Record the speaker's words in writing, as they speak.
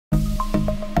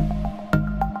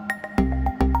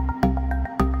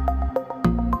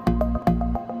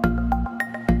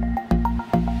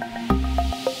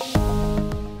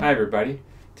Hi everybody.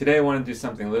 Today I want to do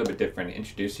something a little bit different and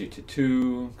introduce you to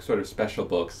two sort of special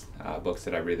books, books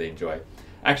that I really enjoy.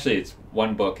 Actually, it's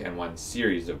one book and one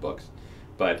series of books,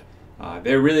 but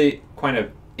they're really kind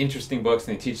of interesting books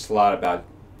and they teach us a lot about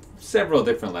several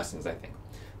different lessons, I think.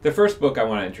 The first book I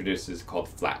want to introduce is called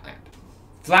Flatland.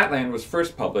 Flatland was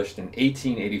first published in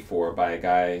 1884 by a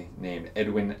guy named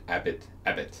Edwin Abbott.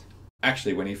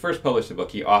 Actually, when he first published the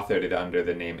book, he authored it under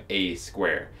the name A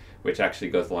Square, which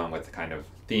actually goes along with the kind of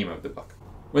theme of the book.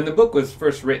 When the book was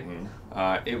first written,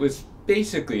 it was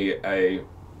basically a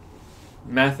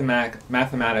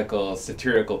mathematical,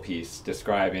 satirical piece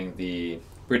describing the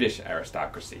British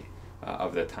aristocracy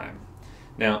of the time.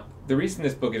 Now, the reason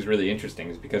this book is really interesting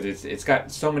is because it's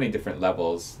got so many different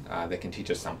levels that can teach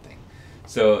us something.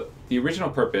 So the original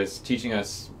purpose, teaching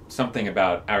us something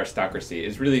about aristocracy,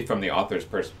 is really from the author's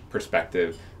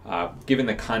perspective, given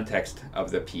the context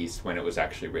of the piece when it was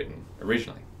actually written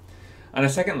originally. On a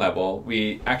second level,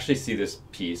 we actually see this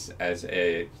piece as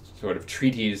a sort of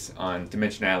treatise on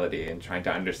dimensionality and trying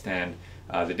to understand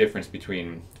the difference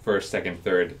between first, second,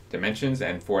 third dimensions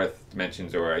and fourth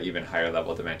dimensions or even higher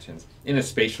level dimensions in a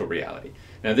spatial reality.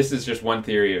 Now this is just one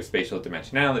theory of spatial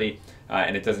dimensionality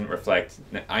and it doesn't reflect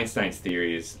Einstein's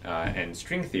theories and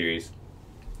string theories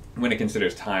when it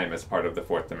considers time as part of the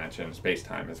fourth dimension,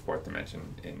 space-time as fourth dimension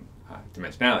in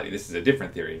dimensionality. This is a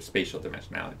different theory of spatial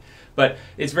dimensionality. But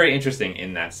it's very interesting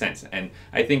in that sense. And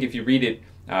I think if you read it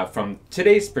from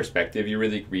today's perspective, you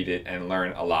really read it and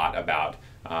learn a lot about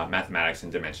mathematics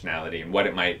and dimensionality and what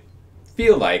it might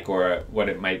feel like or what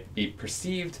it might be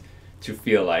perceived to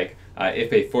feel like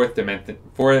if a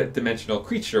fourth-dimensional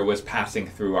creature was passing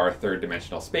through our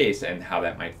third-dimensional space and how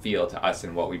that might feel to us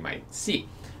and what we might see.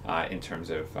 In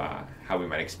terms of how we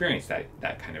might experience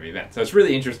that kind of event. So it's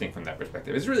really interesting from that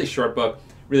perspective. It's a really short book,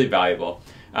 really valuable.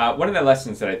 One of the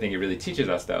lessons that I think it really teaches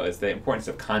us, though, is the importance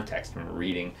of context when we're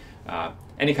reading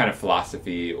any kind of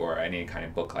philosophy or any kind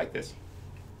of book like this.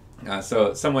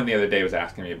 So someone the other day was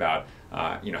asking me about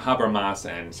Habermas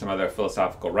and some other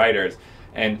philosophical writers,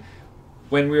 and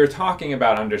when we were talking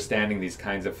about understanding these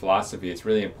kinds of philosophy, it's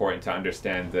really important to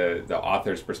understand the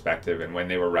author's perspective and when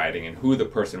they were writing and who the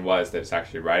person was that's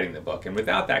actually writing the book. And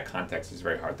without that context, it's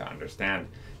very hard to understand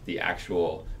the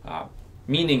actual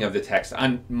meaning of the text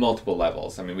on multiple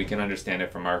levels. I mean, we can understand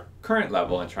it from our current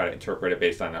level and try to interpret it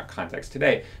based on our context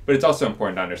today, but it's also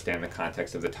important to understand the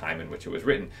context of the time in which it was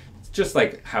written. It's just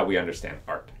like how we understand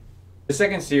art. The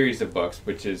second series of books,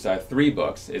 which is 3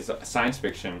 books, is science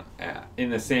fiction in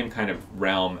the same kind of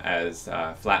realm as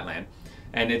Flatland.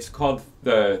 And it's called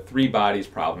The Three Bodies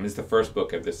Problem. It's the first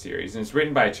book of this series. And it's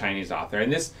written by a Chinese author.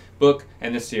 And this book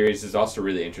and this series is also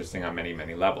really interesting on many,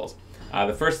 many levels.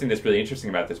 The first thing that's really interesting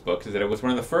about this book is that it was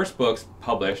one of the first books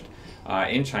published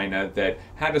in China that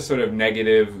had a sort of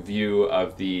negative view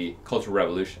of the Cultural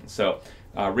Revolution. So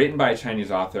written by a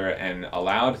Chinese author and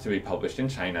allowed to be published in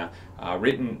China,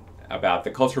 written about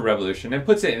the Cultural Revolution and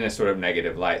puts it in a sort of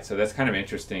negative light. So that's kind of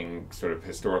interesting sort of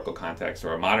historical context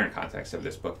or a modern context of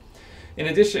this book. In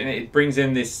addition, it brings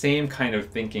in this same kind of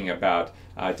thinking about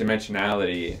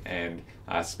dimensionality and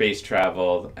space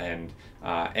travel and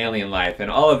alien life and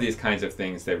all of these kinds of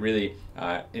things that really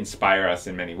inspire us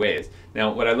in many ways.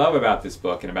 Now, what I love about this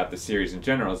book and about the series in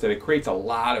general is that it creates a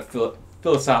lot of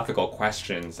philosophical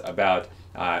questions about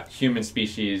human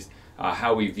species,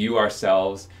 how we view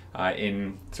ourselves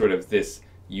in sort of this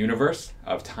universe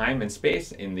of time and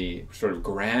space, in the sort of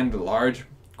grand, large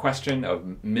question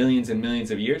of millions and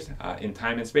millions of years in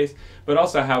time and space, but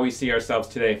also how we see ourselves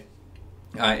today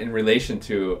in relation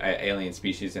to alien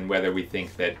species and whether we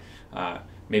think that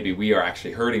maybe we are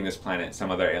actually hurting this planet and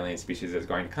some other alien species is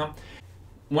going to come.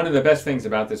 One of the best things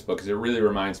about this book is it really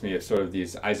reminds me of sort of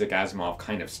these Isaac Asimov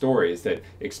kind of stories that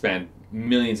expand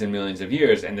millions and millions of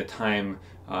years, and the time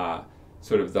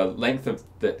sort of the length of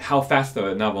how fast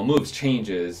the novel moves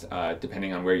changes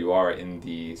depending on where you are in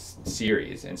the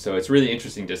series. And so it's really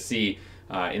interesting to see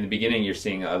in the beginning you're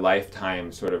seeing a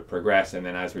lifetime sort of progress, and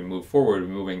then as we move forward we're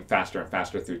moving faster and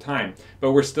faster through time,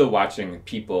 but we're still watching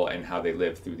people and how they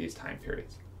live through these time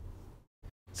periods.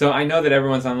 So I know that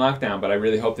everyone's on lockdown, but I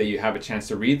really hope that you have a chance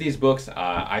to read these books.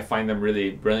 I find them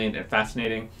really brilliant and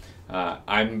fascinating.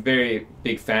 I'm a very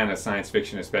big fan of science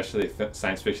fiction, especially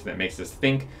science fiction that makes us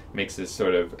think, makes us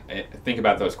sort of think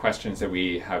about those questions that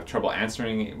we have trouble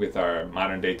answering with our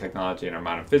modern day technology and our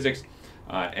modern physics,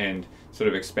 and sort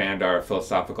of expand our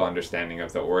philosophical understanding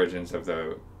of the origins of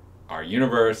our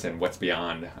universe and what's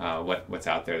beyond, what's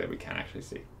out there that we can't actually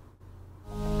see.